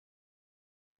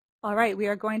All right, we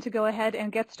are going to go ahead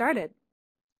and get started.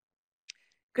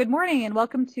 Good morning and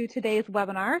welcome to today's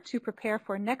webinar to prepare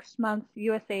for next month's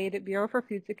USAID Bureau for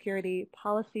Food Security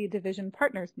Policy Division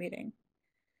Partners meeting.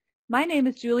 My name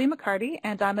is Julie McCarty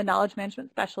and I'm a Knowledge Management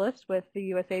Specialist with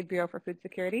the USAID Bureau for Food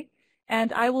Security,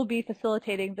 and I will be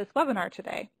facilitating this webinar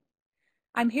today.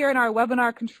 I'm here in our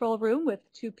webinar control room with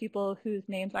two people whose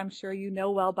names I'm sure you know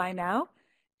well by now.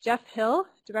 Jeff Hill,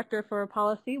 Director for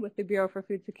Policy with the Bureau for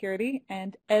Food Security,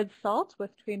 and Ed Salt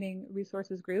with Training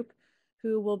Resources Group,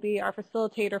 who will be our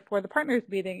facilitator for the partners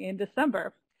meeting in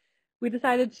December. We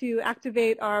decided to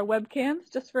activate our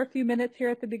webcams just for a few minutes here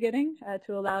at the beginning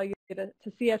to allow you to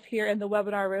see us here in the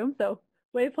webinar room. So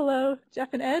wave hello,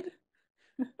 Jeff and Ed.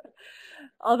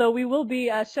 Although we will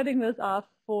be shutting those off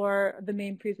for the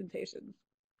main presentations.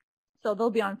 So they'll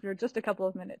be on for just a couple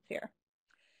of minutes here.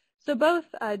 So both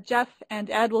Jeff and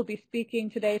Ed will be speaking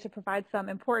today to provide some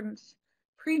important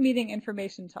pre-meeting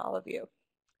information to all of you.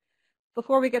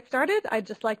 Before we get started, I'd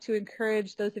just like to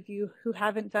encourage those of you who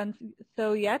haven't done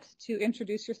so yet to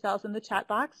introduce yourselves in the chat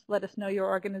box. Let us know your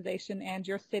organization and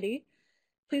your city.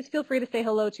 Please feel free to say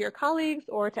hello to your colleagues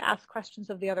or to ask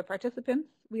questions of the other participants.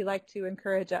 We like to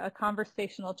encourage a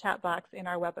conversational chat box in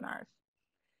our webinars.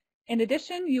 In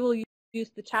addition, you will use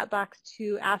the chat box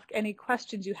to ask any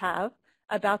questions you have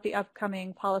about the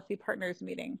upcoming Policy Partners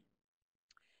meeting.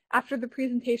 After the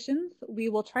presentations, we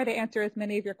will try to answer as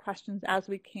many of your questions as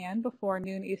we can before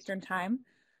noon Eastern Time.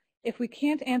 If we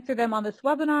can't answer them on this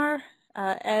webinar,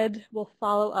 Ed will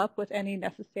follow up with any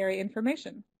necessary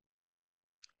information.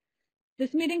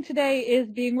 This meeting today is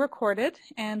being recorded,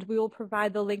 and we will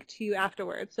provide the link to you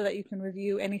afterwards so that you can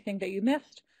review anything that you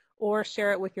missed or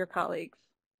share it with your colleagues.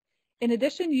 In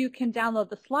addition, you can download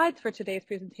the slides for today's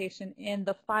presentation in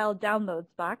the File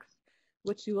Downloads box,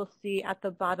 which you will see at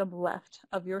the bottom left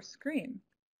of your screen.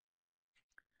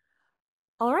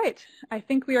 All right, I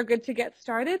think we are good to get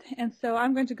started, and so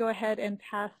I'm going to go ahead and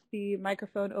pass the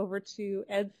microphone over to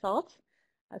Ed Salt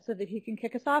so that he can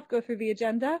kick us off, go through the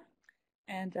agenda,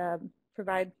 and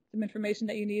provide some information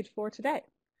that you need for today.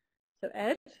 So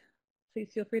Ed, please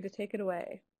feel free to take it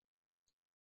away.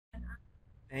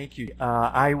 Thank you.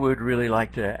 I would really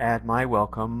like to add my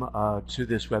welcome to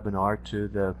this webinar, to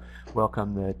the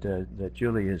welcome that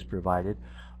Julie has provided.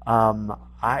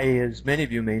 I, as many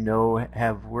of you may know,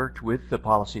 have worked with the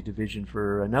Policy Division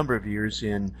for a number of years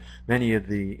in many of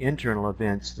the internal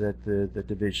events that the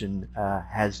division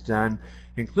has done,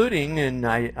 including, and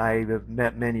I have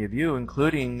met many of you,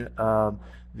 including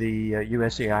the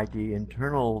USAID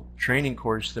internal training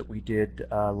course that we did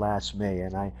last May,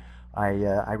 and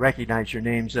I recognize your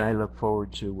names and I look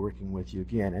forward to working with you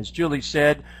again. As Julie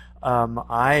said,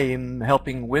 I am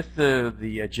helping with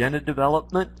the agenda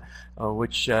development,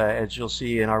 which as you'll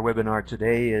see in our webinar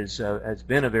today has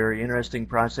been a very interesting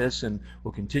process and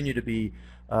will continue to be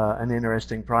an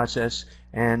interesting process.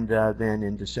 And then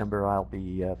in December I'll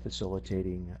be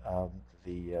facilitating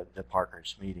the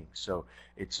partners meeting. So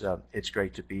it's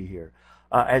great to be here.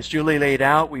 As Julie laid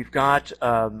out, we've got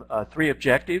 3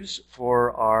 objectives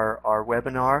for our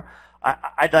webinar.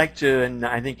 I'd like to, and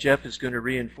I think Jeff is going to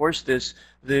reinforce this,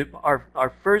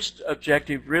 our first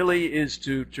objective really is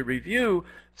to review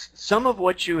some of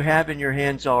what you have in your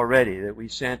hands already that we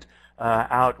sent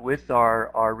out with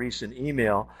our recent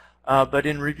email. But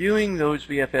in reviewing those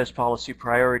BFS policy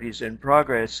priorities and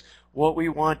progress, what we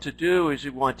want to do is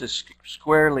we want to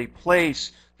squarely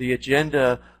place the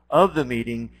agenda of the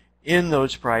meeting in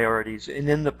those priorities and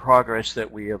in the progress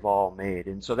that we have all made.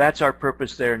 And so that's our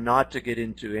purpose there, not to get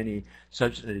into any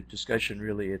substantive discussion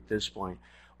really at this point.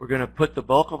 We're going to put the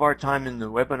bulk of our time in the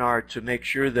webinar to make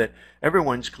sure that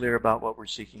everyone's clear about what we're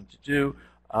seeking to do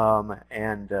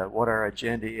and what our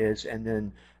agenda is, and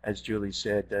then, as Julie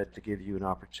said, to give you an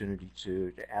opportunity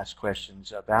to ask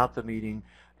questions about the meeting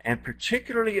and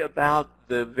particularly about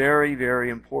the very,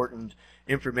 very important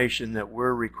information that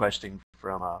we're requesting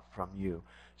from you.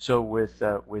 So with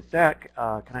that,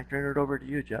 can I turn it over to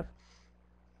you, Jeff?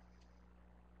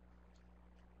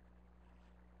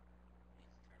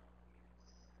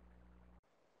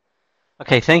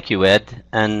 Okay, thank you, Ed,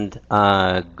 and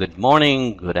good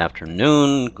morning, good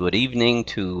afternoon, good evening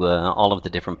to all of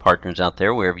the different partners out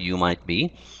there, wherever you might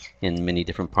be, in many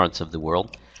different parts of the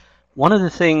world. One of the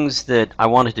things that I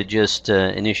wanted to just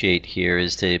initiate here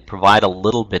is to provide a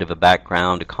little bit of a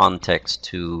background, a context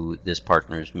to this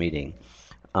partners meeting.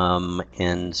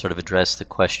 And sort of address the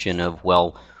question of,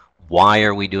 well, why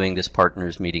are we doing this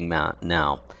partners meeting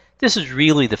now? This is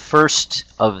really the first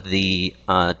of the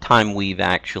time we've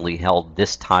actually held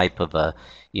this type of a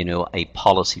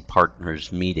policy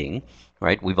partners meeting,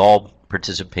 right? We've all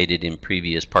participated in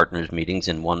previous partners meetings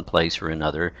in one place or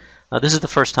another. This is the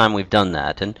first time we've done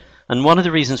that, and one of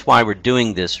the reasons why we're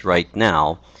doing this right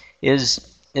now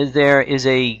is there is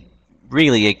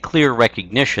really a clear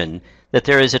recognition that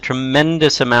there is a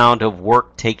tremendous amount of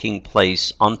work taking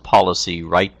place on policy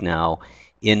right now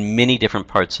in many different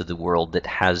parts of the world that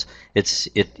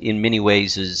it in many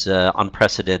ways is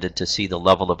unprecedented to see the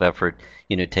level of effort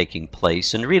taking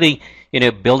place, and really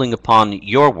building upon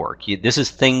your work. This is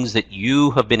things that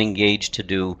you have been engaged to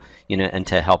do and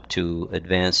to help to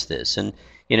advance this. And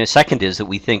second is that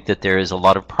we think that there is a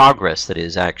lot of progress that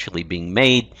is actually being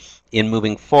made in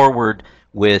moving forward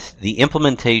with the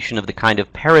implementation of the kind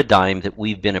of paradigm that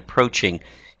we've been approaching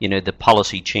the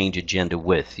policy change agenda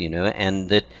with, and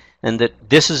that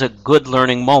this is a good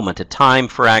learning moment, a time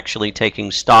for actually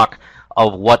taking stock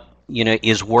of what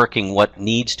is working, what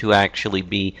needs to actually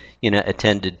be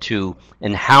attended to,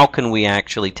 and how can we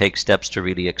actually take steps to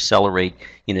really accelerate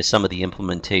some of the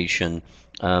implementation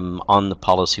on the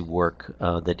policy work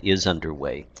that is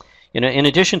underway. In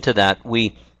addition to that,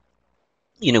 we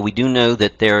do know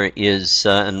that there is,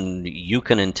 and you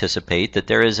can anticipate that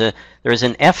there is an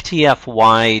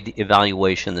FTF-wide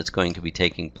evaluation that's going to be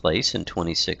taking place in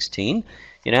 2016.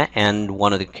 And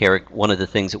one of the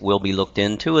things that will be looked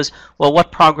into is, well,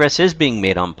 what progress is being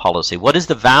made on policy? What is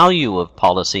the value of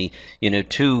policy,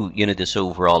 to this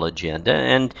overall agenda?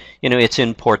 And it's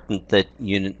important that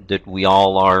that we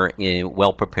all are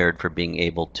well prepared for being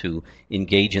able to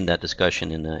engage in that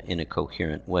discussion in a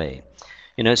coherent way.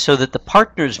 So that the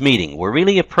partners meeting, we're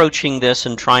really approaching this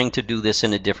and trying to do this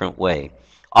in a different way.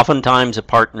 Oftentimes a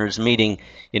partners meeting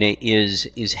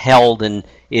is held, and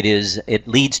it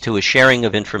leads to a sharing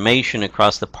of information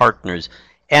across the partners,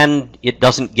 and it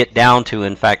doesn't get down to,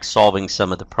 in fact, solving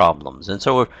some of the problems, and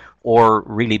so or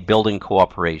really building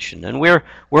cooperation. And we're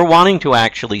wanting to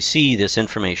actually see this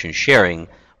information sharing,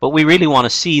 but we really want to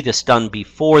see this done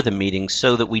before the meeting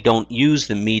so that we don't use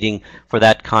the meeting for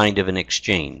that kind of an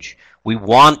exchange. We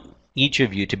want each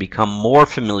of you to become more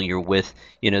familiar with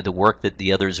the work that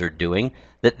the others are doing,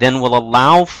 that then will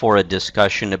allow for a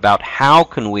discussion about how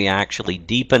can we actually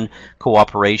deepen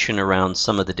cooperation around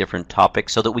some of the different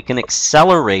topics so that we can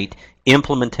accelerate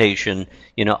implementation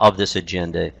of this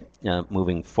agenda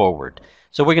moving forward.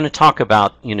 So we're going to talk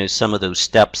about some of those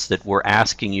steps that we're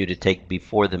asking you to take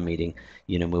before the meeting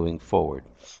moving forward.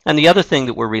 And the other thing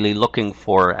that we're really looking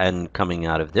for and coming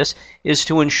out of this is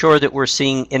to ensure that we're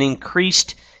seeing an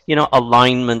increased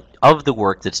alignment of the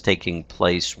work that's taking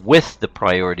place with the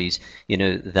priorities,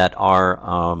 that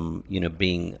are,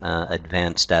 being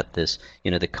advanced at this,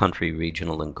 the country,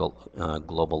 regional, and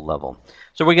global level.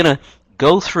 So we're going to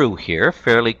go through here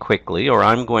fairly quickly, or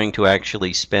I'm going to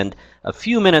actually spend a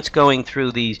few minutes going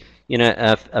through these,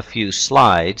 a few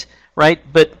slides, right?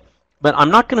 But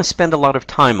I'm not going to spend a lot of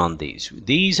time on these.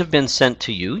 These have been sent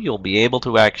to you. You'll be able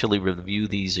to actually review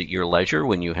these at your leisure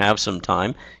when you have some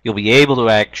time. You'll be able to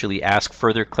actually ask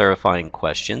further clarifying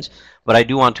questions. But I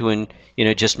do want to,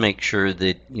 just make sure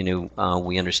that,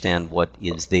 we understand what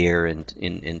is there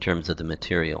in terms of the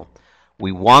material.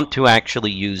 We want to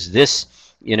actually use this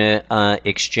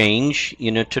exchange,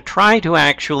 to try to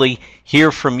actually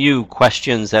hear from you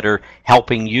questions that are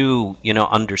helping you,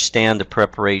 understand the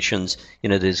preparations,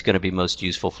 that is going to be most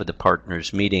useful for the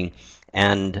partners meeting,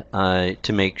 and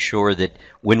to make sure that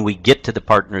when we get to the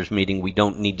partners meeting, we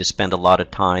don't need to spend a lot of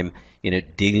time,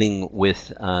 dealing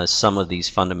with some of these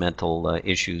fundamental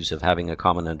issues of having a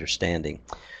common understanding.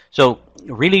 So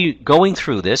really going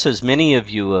through this, as many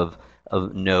of you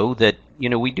know that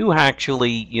we do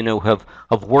actually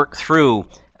have worked through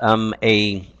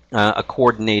a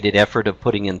coordinated effort of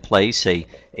putting in place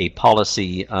a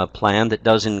policy plan that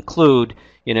does include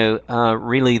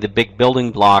really the big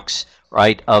building blocks,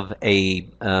 right, of a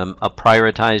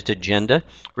prioritized agenda,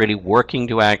 really working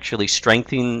to actually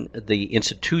strengthen the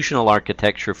institutional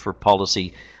architecture for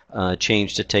policy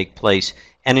change to take place,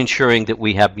 and ensuring that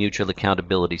we have mutual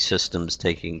accountability systems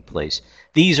taking place.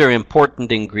 These are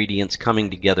important ingredients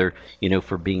coming together,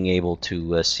 for being able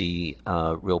to see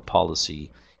real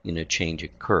policy, change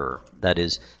occur. That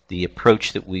is the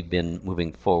approach that we've been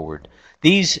moving forward.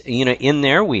 These, in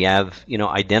there we have,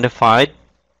 identified,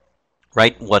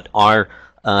 right, what are,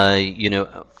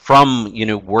 from,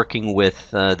 working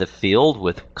with the field,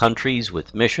 with countries,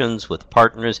 with missions, with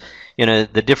partners,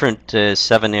 the different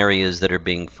 7 areas that are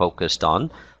being focused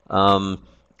on.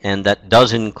 And that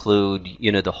does include,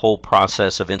 the whole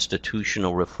process of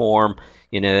institutional reform,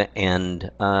 and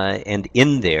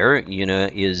in there,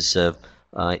 is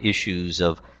issues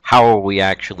of how are we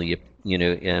actually,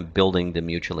 building the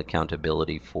mutual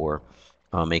accountability for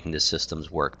making the systems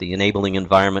work. The enabling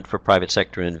environment for private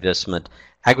sector investment,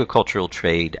 agricultural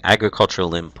trade,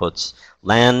 agricultural inputs,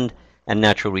 land and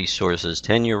natural resources,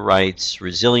 tenure rights,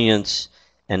 resilience,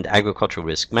 and agricultural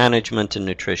risk management and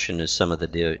nutrition is some of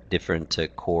the different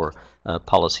core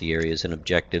policy areas and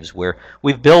objectives where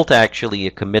we've built actually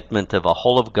a commitment of a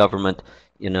whole of government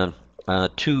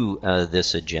to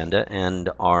this agenda and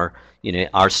are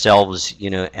ourselves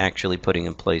actually putting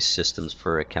in place systems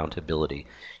for accountability.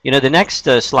 The next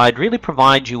slide really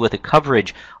provides you with a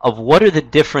coverage of what are the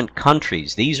different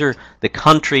countries. These are the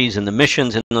countries and the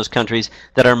missions in those countries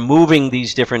that are moving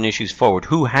these different issues forward.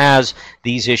 Who has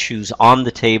these issues on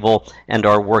the table and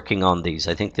are working on these?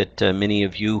 I think that many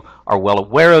of you are well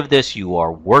aware of this. You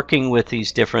are working with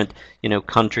these different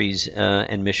countries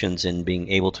and missions in being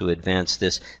able to advance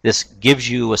this. This gives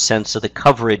you a sense of the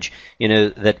coverage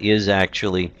that is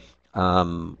actually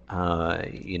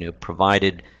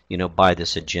provided by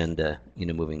this agenda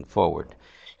moving forward.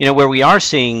 Where we are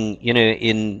seeing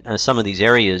in some of these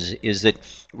areas is that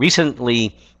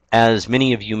recently, as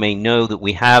many of you may know, that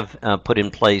we have put in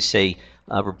place a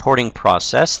reporting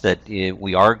process that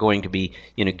we are going to be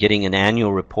getting an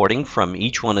annual reporting from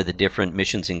each one of the different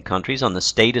missions and countries on the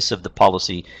status of the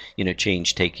policy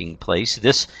change taking place.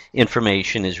 This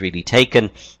information is really taken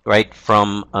right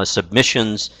from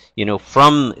submissions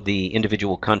from the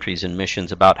individual countries and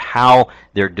missions about how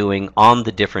they're doing on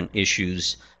the different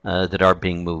issues that are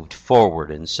being moved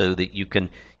forward, and so that you can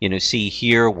see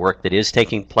here work that is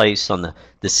taking place on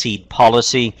the seed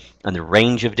policy and the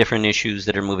range of different issues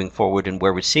that are moving forward, and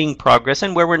where we're seeing progress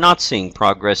and where we're not seeing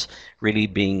progress really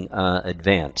being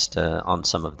advanced on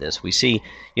some of this. We see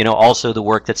also the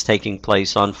work that's taking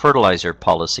place on fertilizer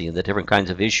policy and the different kinds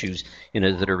of issues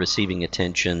that are receiving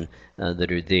attention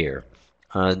that are there.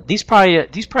 These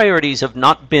priorities have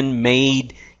not been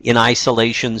made in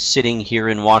isolation sitting here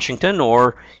in Washington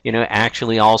or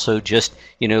actually also just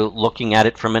looking at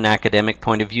it from an academic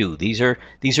point of view. These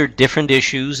are different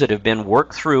issues that have been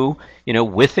worked through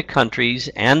with the countries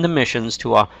and the missions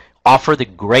to offer the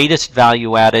greatest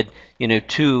value added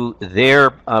to their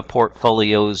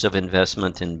portfolios of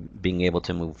investment and being able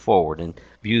to move forward, and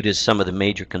viewed as some of the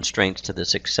major constraints to the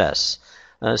success.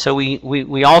 So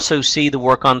we also see the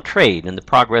work on trade and the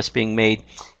progress being made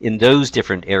in those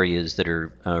different areas that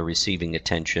are receiving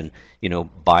attention,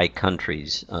 by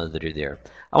countries that are there.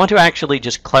 I want to actually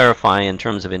just clarify in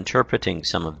terms of interpreting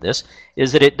some of this,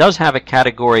 is that it does have a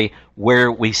category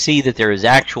where we see that there is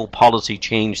actual policy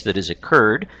change that has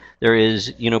occurred. There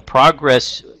is,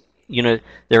 progress.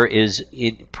 There is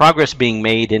progress being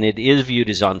made, and it is viewed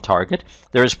as on target.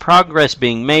 There is progress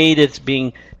being made; it's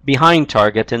being behind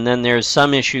target, and then there's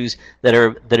some issues that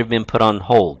have been put on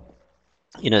hold.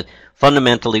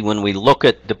 Fundamentally, when we look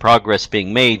at the progress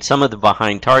being made, some of the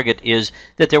behind target is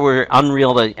that there were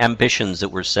unreal ambitions that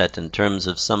were set in terms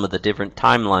of some of the different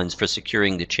timelines for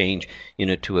securing the change,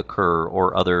 to occur,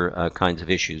 or other kinds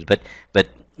of issues. But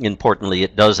importantly,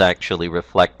 it does actually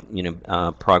reflect,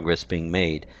 progress being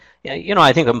made.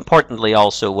 I think importantly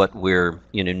also what we're,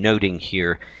 noting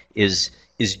here is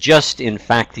just in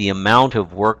fact the amount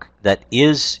of work that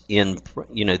is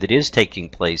that is taking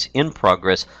place in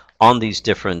progress on these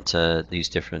different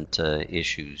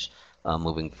issues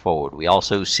moving forward. We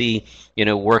also see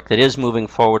work that is moving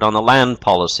forward on the land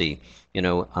policy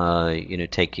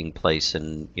taking place,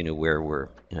 and where we're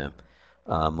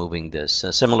moving this.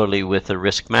 Similarly with the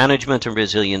risk management and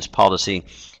resilience policy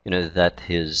that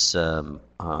is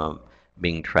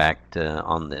being tracked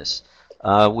on this.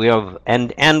 We have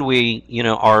we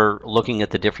are looking at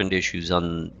the different issues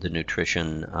on the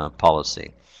nutrition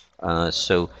policy.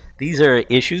 So these are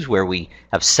issues where we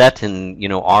have set and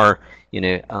are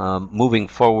moving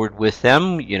forward with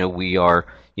them. We are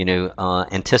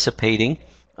anticipating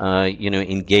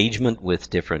engagement with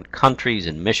different countries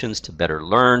and missions to better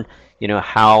learn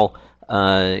how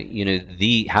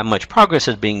how much progress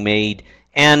is being made,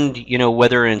 and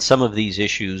whether in some of these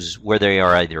issues where they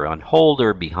are either on hold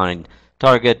or behind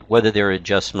target, whether there are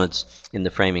adjustments in the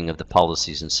framing of the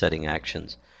policies and setting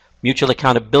actions. Mutual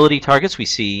accountability targets, we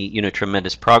see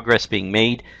tremendous progress being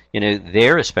made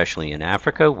there, especially in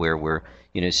Africa, where we're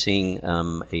seeing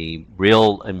a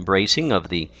real embracing of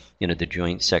the the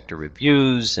joint sector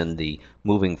reviews and the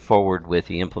moving forward with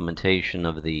the implementation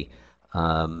of the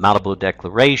Malabo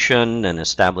Declaration and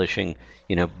establishing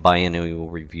biennial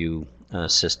review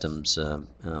systems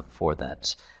for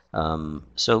that.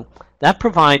 So that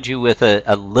provides you with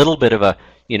a little bit of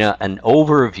an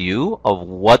overview of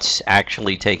what's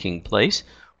actually taking place.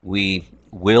 We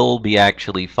will be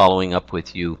actually following up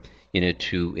with you,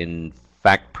 to in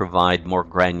fact provide more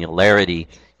granularity,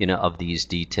 of these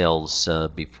details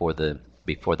before the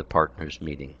before the partners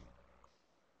meeting.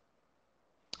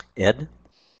 Ed?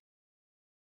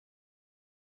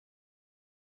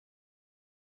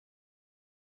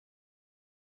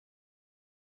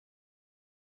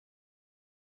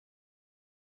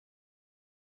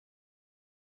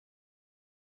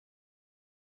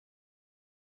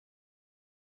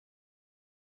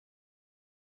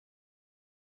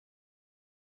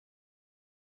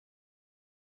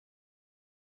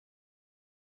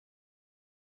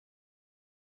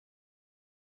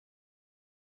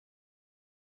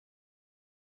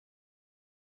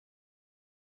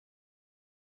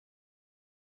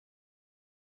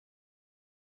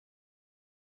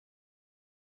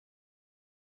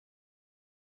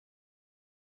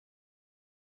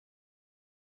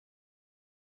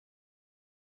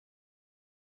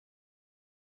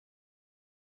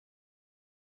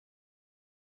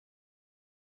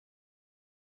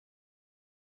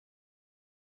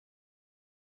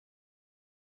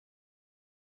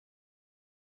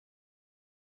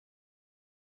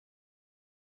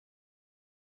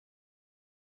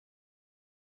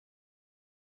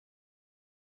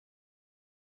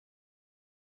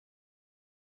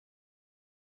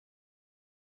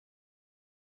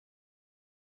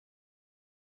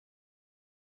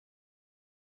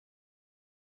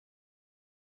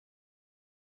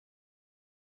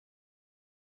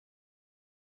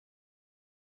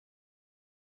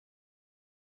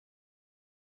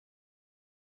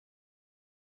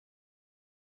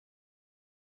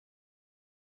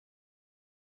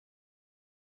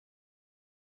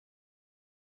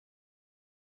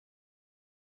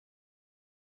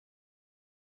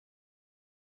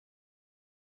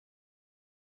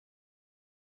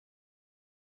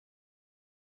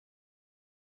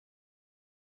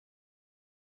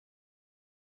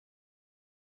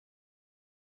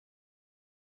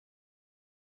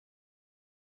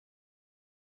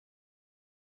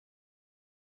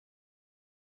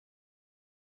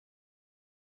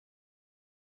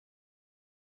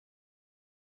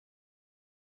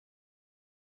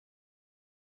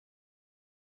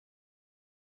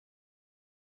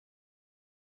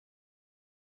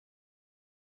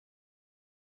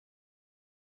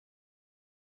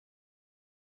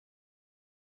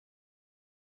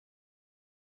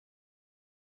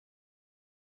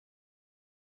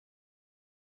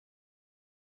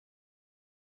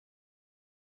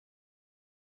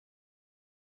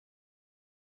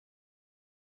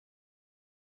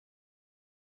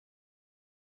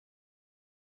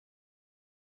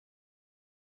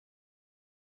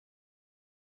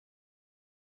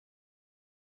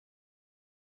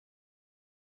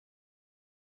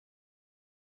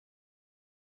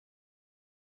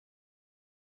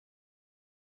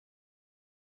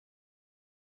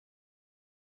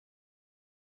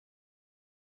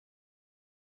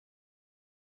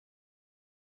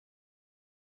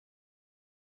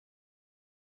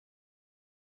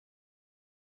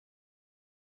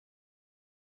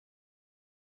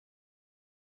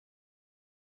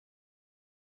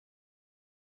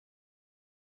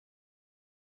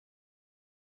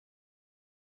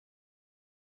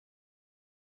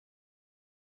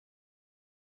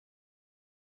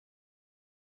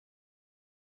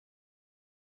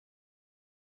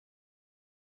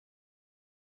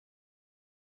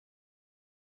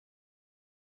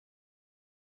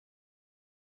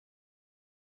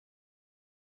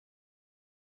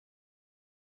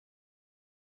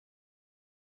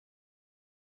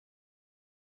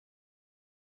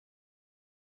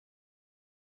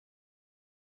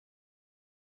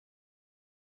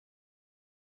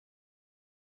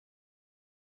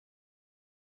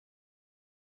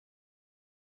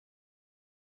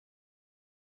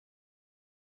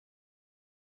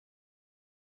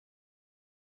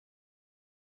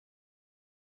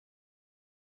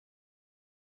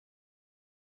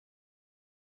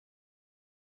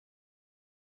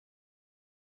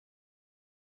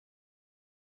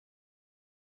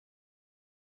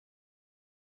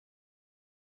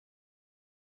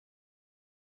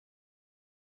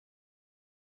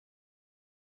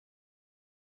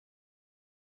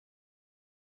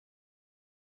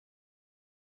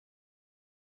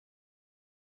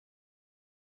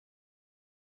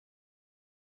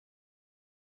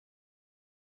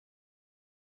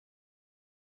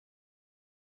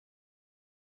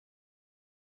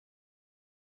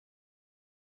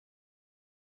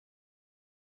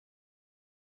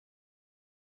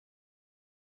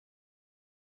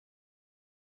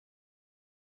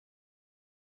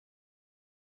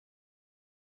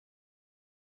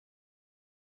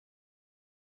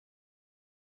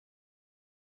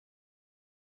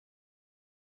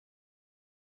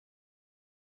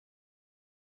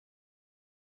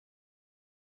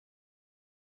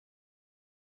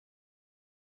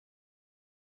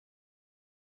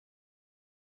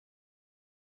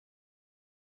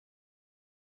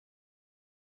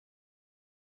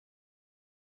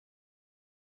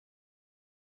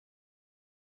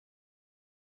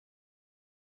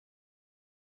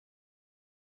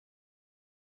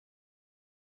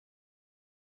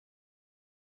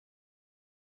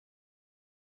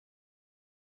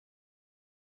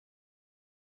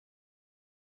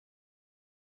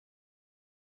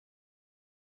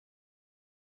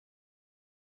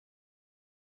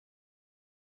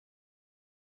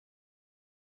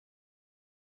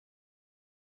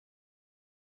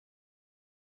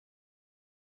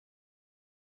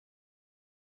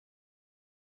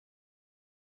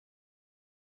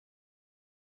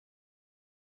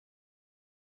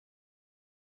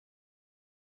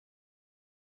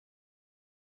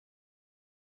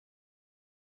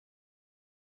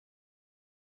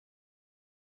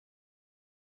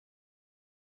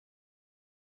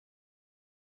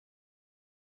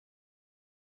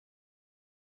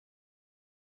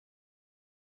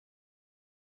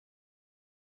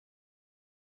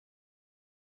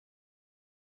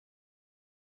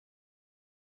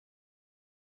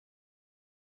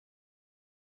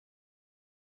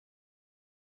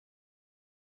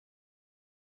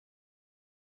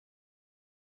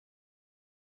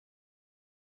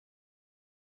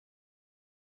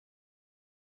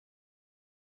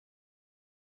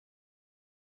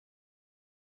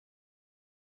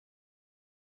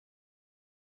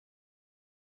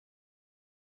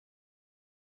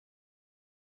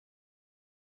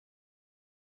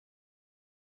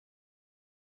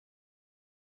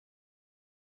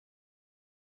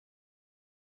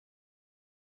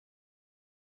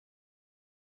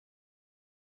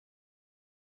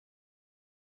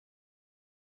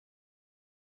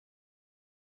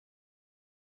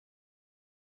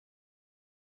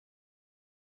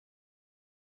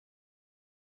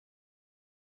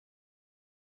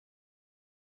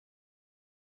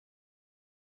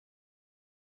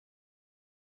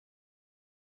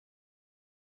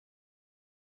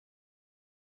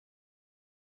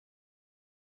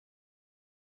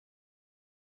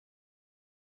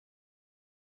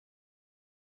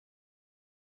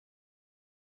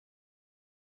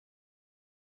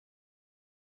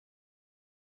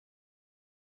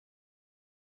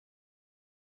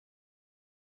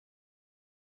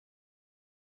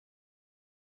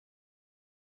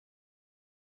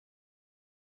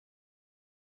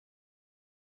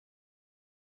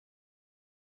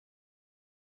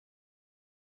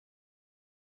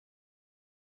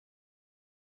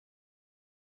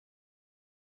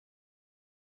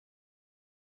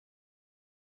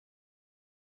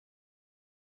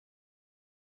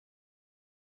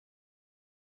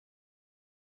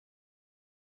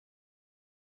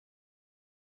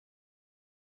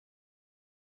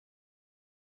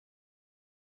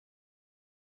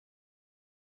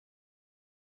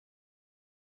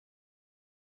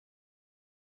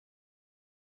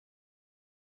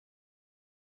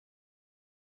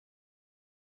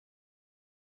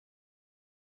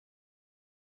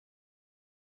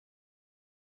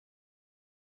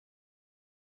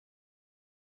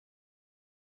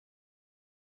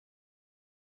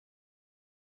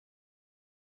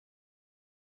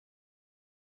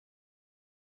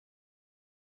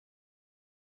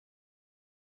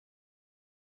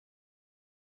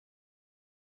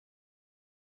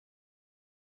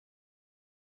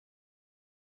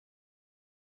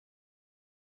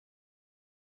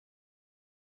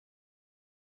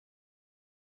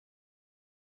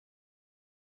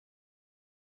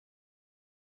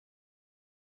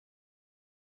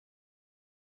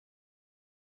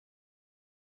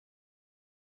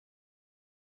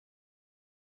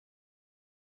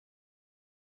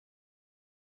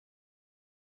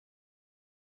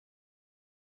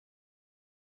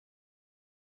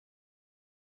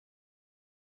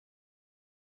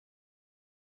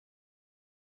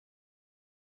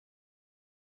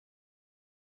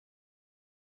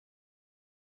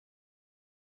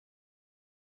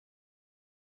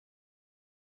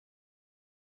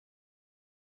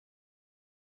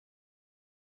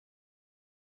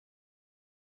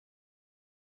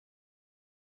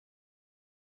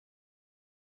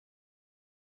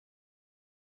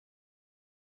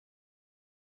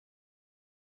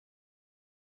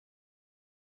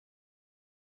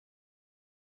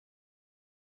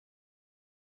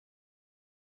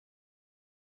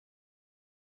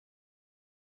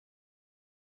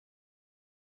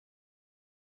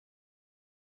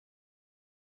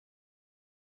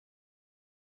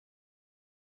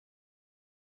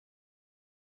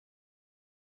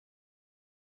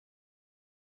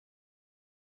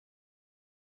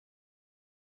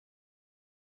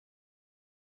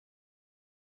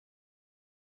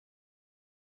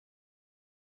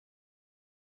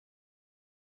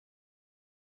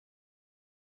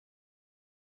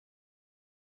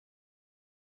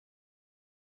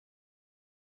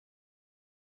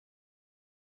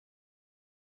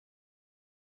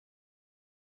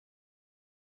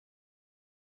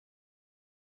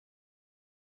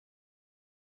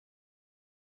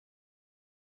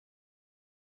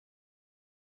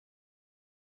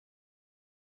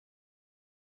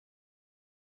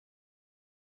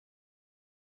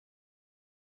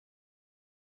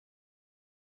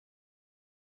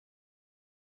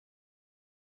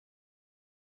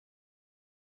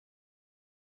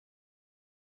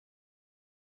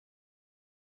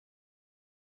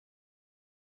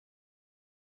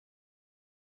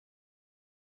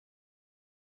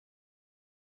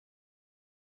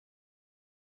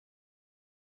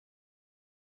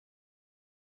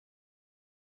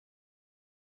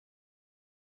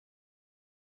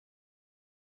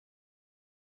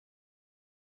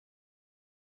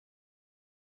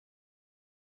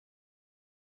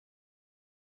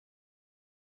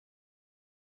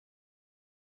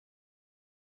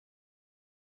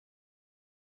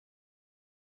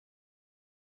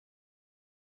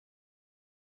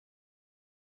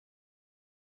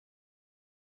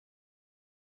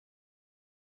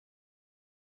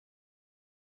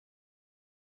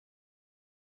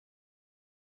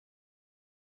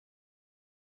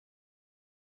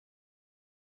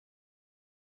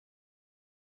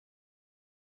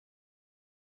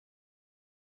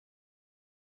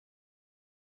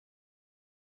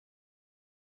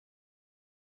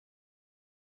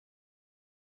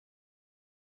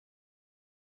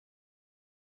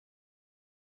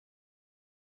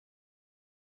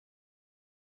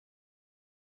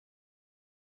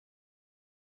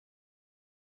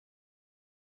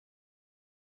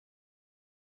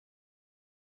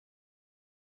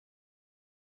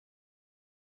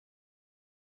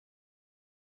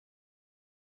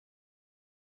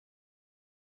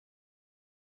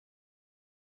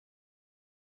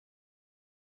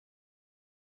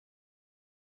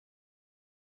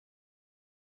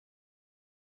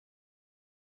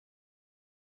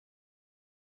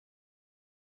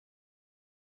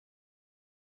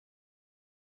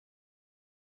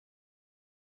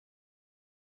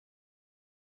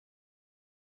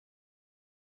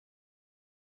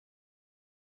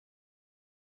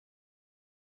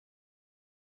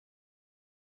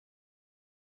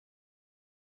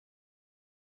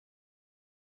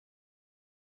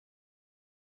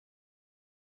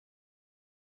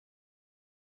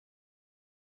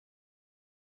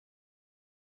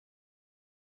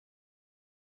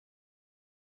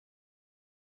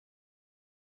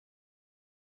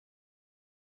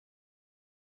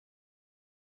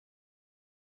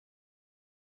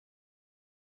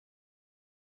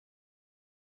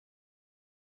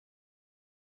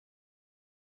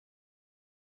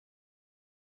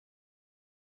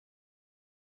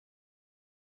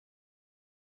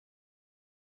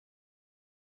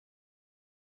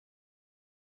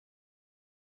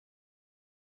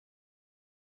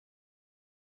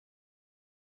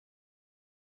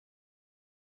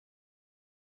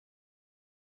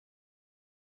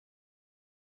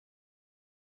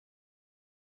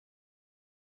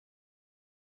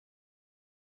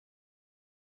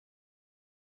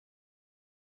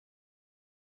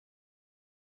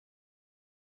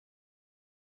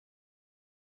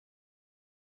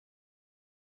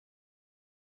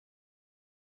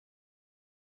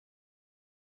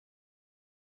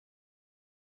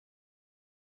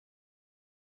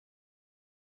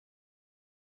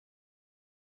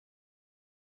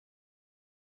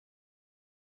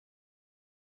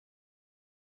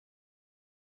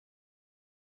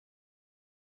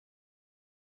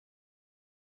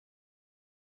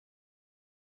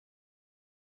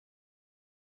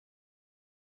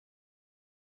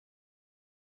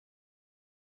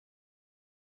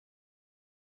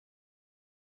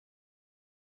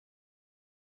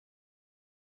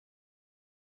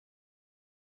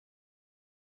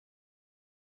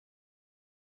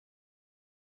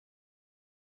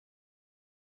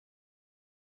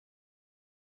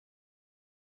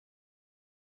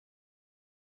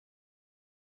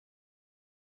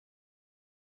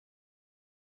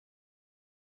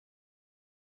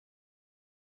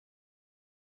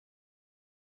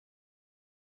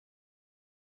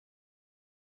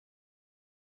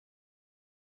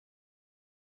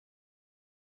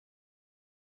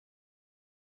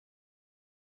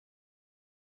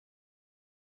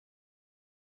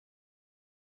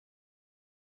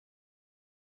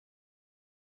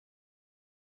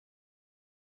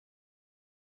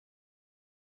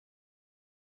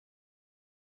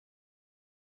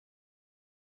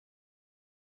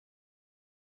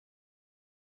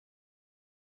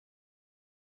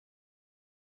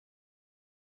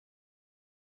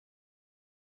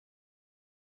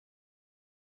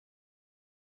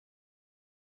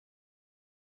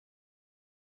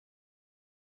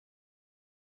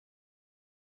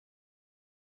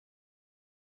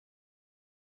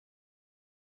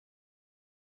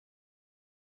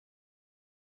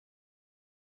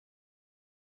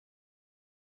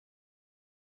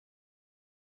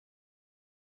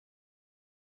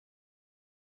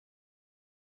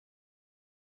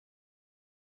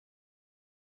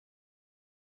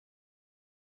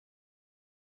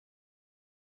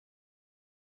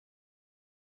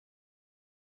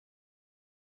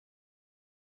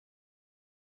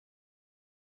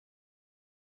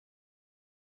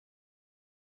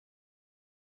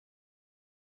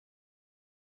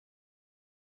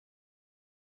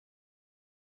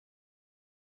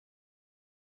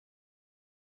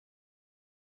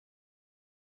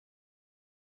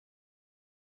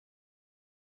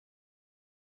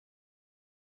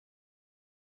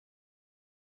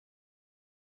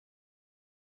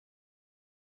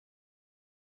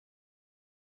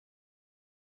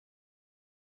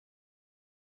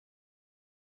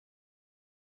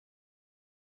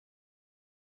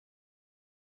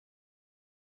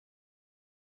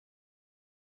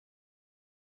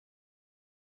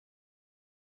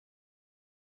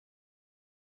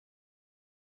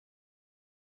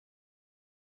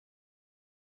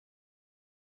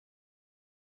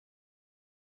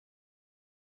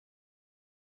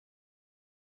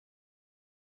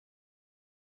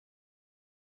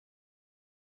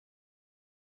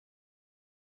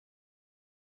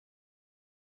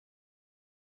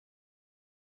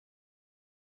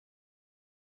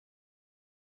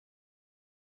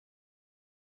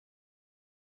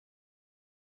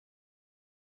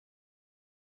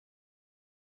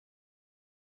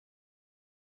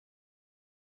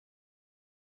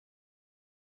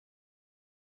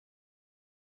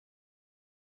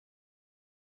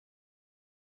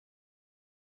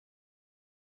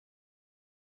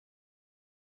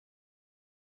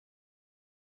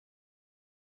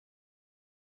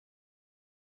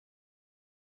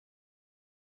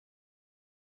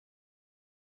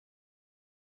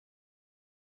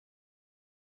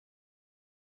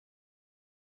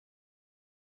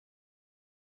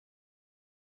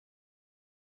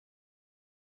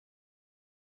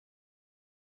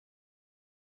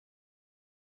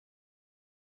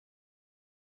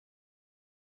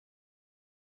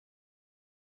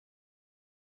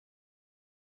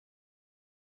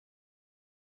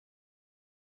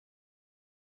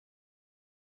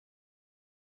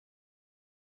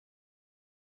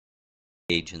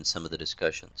 engage in some of the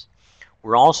discussions.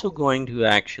 We're also going to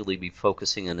actually be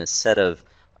focusing on a set of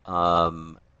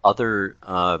other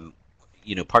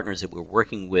partners that we're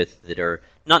working with that are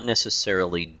not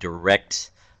necessarily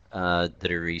direct,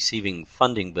 that are receiving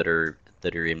funding, but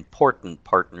that are important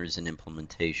partners in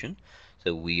implementation.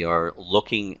 So we are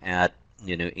looking at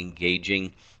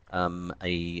engaging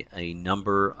a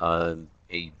number,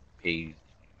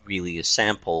 really a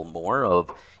sample more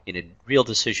of real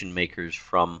decision makers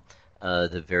from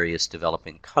the various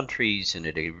developing countries and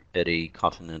at a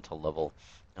continental level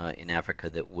in Africa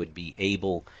that would be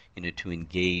able to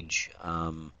engage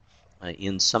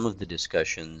in some of the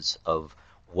discussions of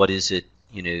what is it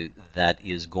that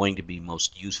is going to be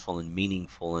most useful and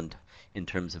meaningful and in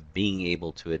terms of being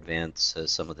able to advance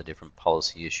some of the different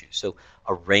policy issues. So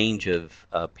a range of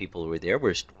people who are there.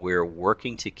 We're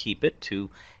working to keep it to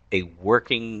a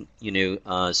working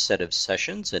set of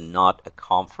sessions and not a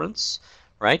conference,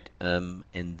 right?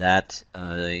 And that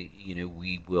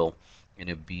we will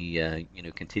be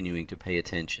continuing to pay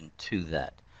attention to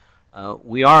that.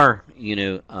 We are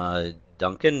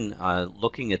Duncan,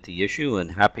 looking at the issue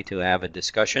and happy to have a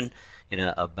discussion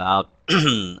about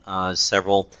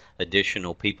several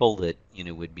additional people that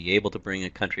would be able to bring a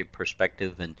country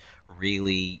perspective and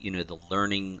really the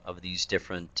learning of these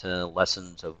different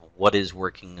lessons of what is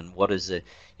working and what is it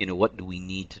what do we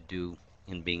need to do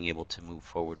in being able to move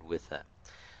forward with that.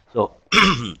 So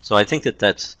so I think that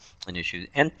that's an issue,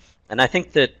 and I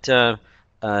think that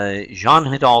Jean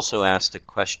had also asked a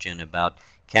question about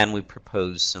can we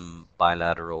propose some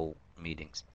bilateral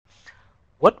meetings.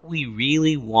 What we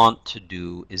really want to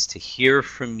do is to hear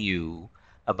from you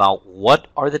about what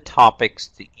are the topics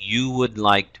that you would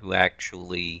like to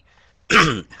actually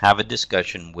have a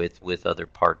discussion with other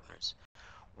partners.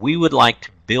 We would like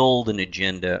to build an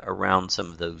agenda around some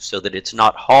of those so that it's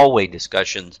not hallway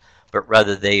discussions, but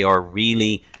rather they are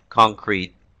really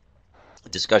concrete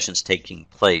discussions taking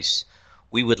place.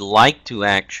 We would like to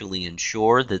actually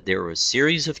ensure that there are a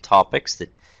series of topics that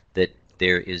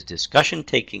there is discussion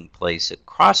taking place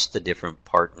across the different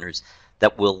partners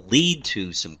that will lead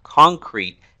to some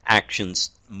concrete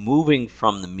actions moving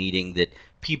from the meeting that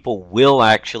people will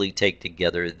actually take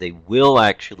together. They will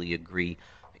actually agree,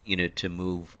 to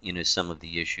move, some of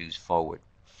the issues forward.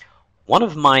 One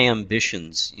of my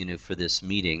ambitions, for this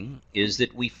meeting is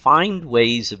that we find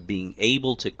ways of being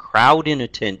able to crowd in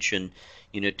attention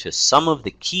to some of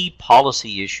the key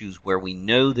policy issues where we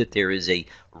know that there is a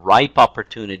ripe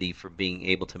opportunity for being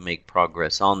able to make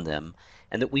progress on them,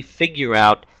 and that we figure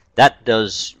out that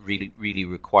does really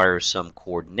require some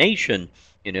coordination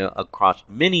across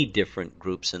many different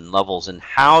groups and levels, and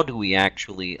how do we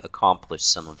actually accomplish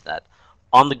some of that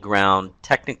on the ground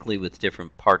technically with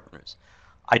different partners.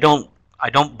 I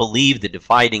don't believe that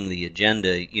dividing the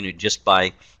agenda just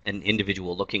by an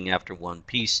individual looking after one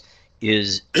piece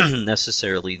is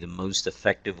necessarily the most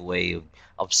effective way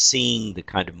of seeing the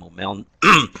kind of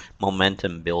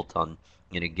momentum built on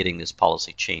getting this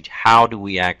policy change. How do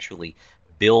we actually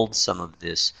build some of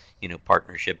this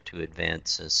partnership to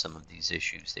advance some of these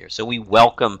issues there? So we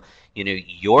welcome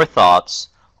your thoughts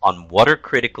on what are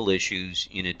critical issues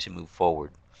to move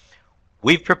forward.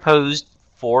 We've proposed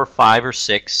 4, 5, or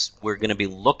 6. We're going to be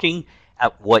looking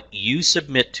at what you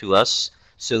submit to us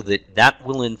so that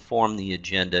will inform the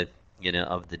agenda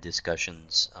of the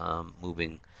discussions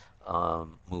moving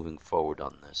forward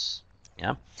on this.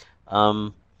 Yeah.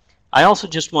 I also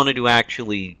just wanted to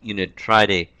actually try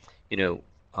to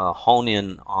hone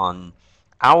in on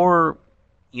our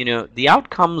the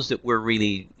outcomes that we're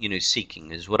really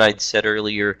seeking. Is what I'd said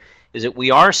earlier, is that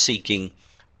we are seeking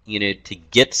to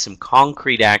get some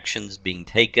concrete actions being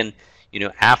taken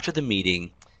after the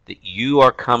meeting, that you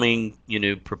are coming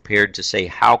prepared to say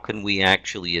how can we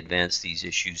actually advance these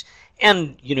issues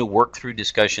and work through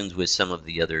discussions with some of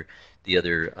the other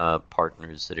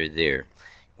partners that are there.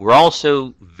 We're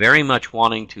also very much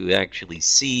wanting to actually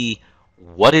see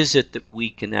what is it that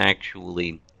we can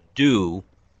actually do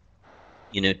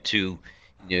to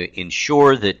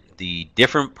ensure that the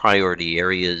different priority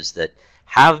areas that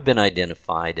have been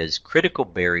identified as critical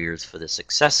barriers for the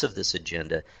success of this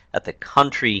agenda at the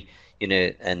country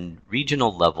and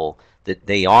regional level, that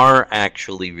they are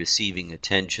actually receiving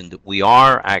attention, that we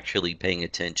are actually paying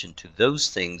attention to those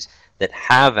things that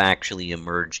have actually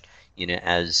emerged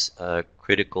as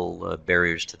critical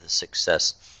barriers to the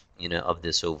success of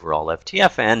this overall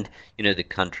FTF and the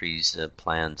country's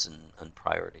plans and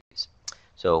priorities.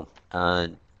 So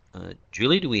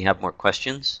Julie, do we have more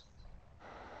questions?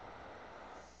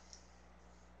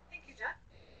 Thank you, Jeff.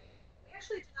 We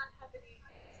actually do not have any.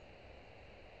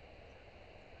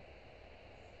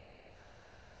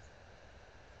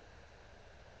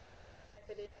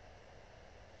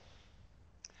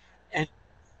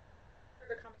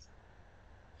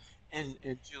 And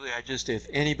Julie, if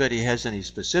anybody has any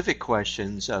specific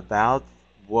questions about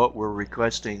what we're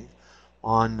requesting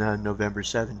on November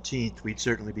 17th, we'd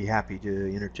certainly be happy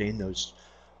to entertain those.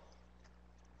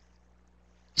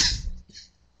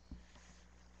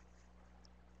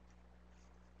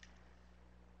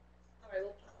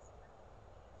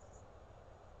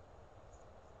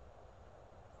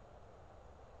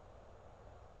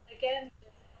 Again,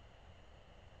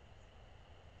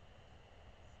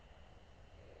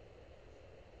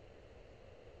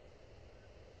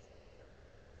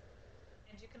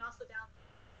 and you can also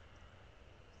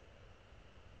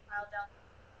file down.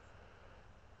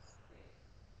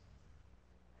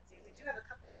 We do have a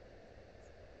couple.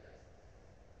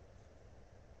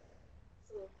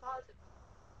 So we'll pause it.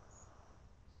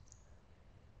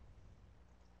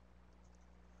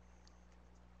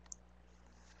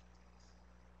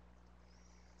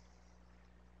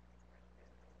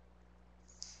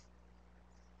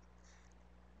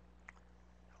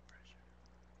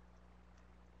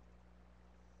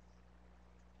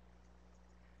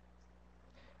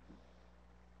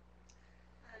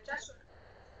 Joshua,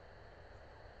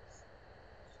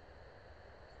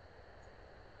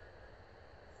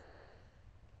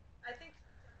 I think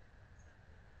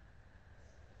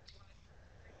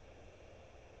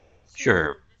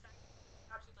Sure.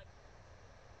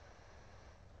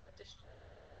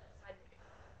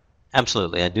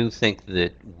 Absolutely. I do think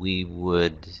that we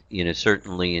would,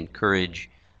 certainly encourage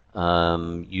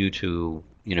you to,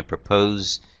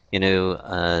 propose,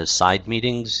 side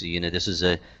meetings. This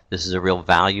is a real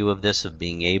value of this, of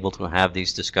being able to have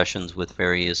these discussions with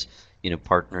various,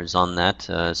 partners on that.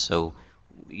 So,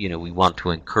 we want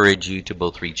to encourage you to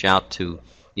both reach out to,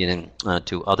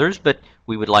 to others, but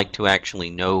we would like to actually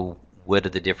know what are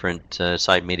the different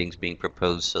side meetings being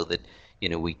proposed, so that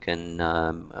we can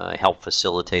help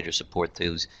facilitate or support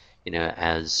those,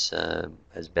 as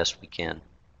best we can.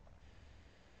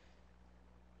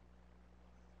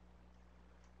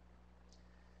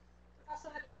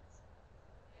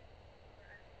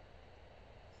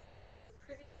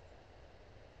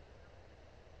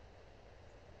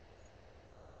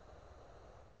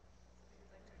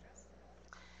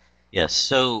 Yes.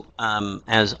 So,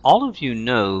 as all of you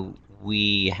know,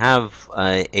 we have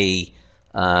a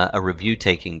review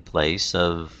taking place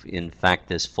of, in fact,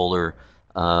 this Fuller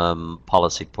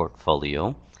policy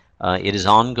portfolio. It is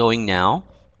ongoing now,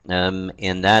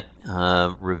 and that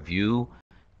review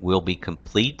will be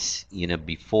complete,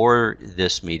 before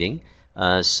this meeting,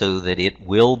 so that it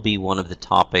will be one of the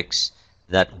topics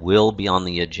that will be on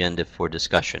the agenda for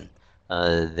discussion.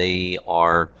 They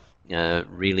are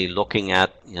really looking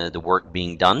at the work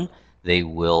being done. They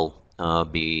will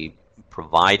be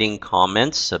providing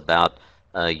comments about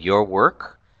your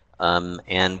work,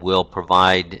 and will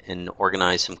provide and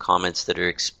organize some comments that are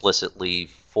explicitly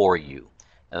for you,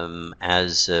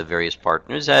 as various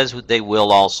partners, as they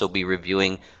will also be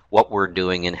reviewing what we're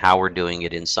doing and how we're doing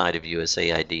it inside of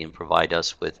USAID, and provide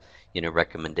us with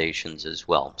recommendations as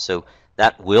well. So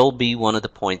that will be one of the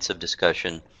points of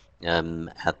discussion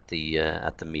at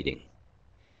the meeting.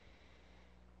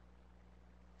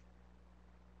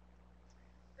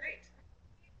 great.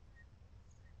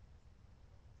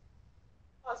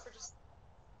 Pause for just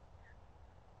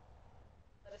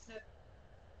let us know.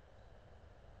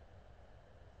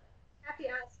 Happy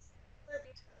asks.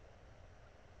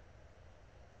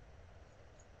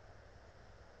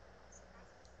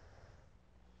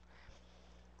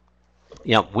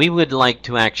 Yeah, we would like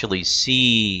to actually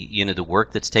see, the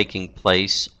work that's taking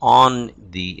place on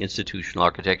the institutional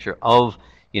architecture of,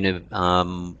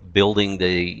 building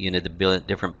the,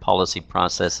 different policy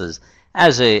processes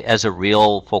as a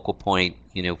real focal point,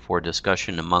 for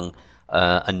discussion among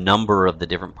a number of the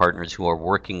different partners who are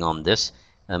working on this,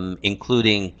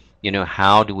 including,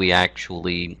 how do we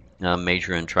actually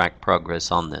measure and track progress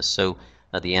on this. So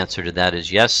the answer to that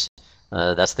is yes.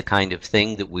 That's the kind of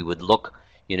thing that we would look,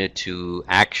 to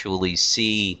actually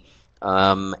see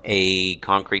a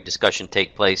concrete discussion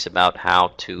take place about how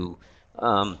to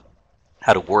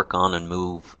work on and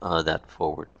move that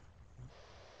forward.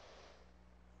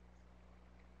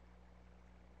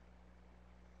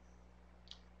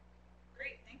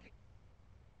 Great, thank you.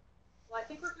 Well, I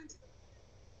think we're going to.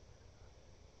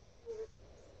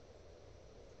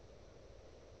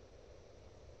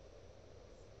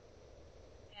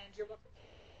 And you're welcome.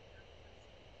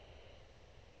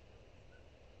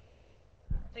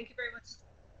 Thank you very much.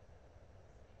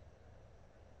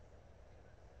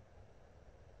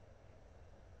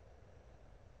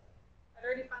 I've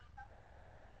already found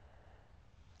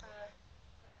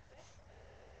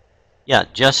Yeah,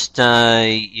 just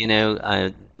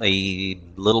a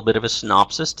little bit of a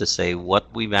synopsis to say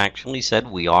what we've actually said.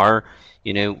 We are,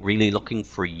 really looking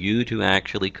for you to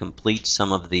actually complete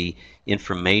some of the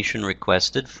information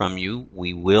requested from you.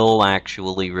 We will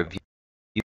actually review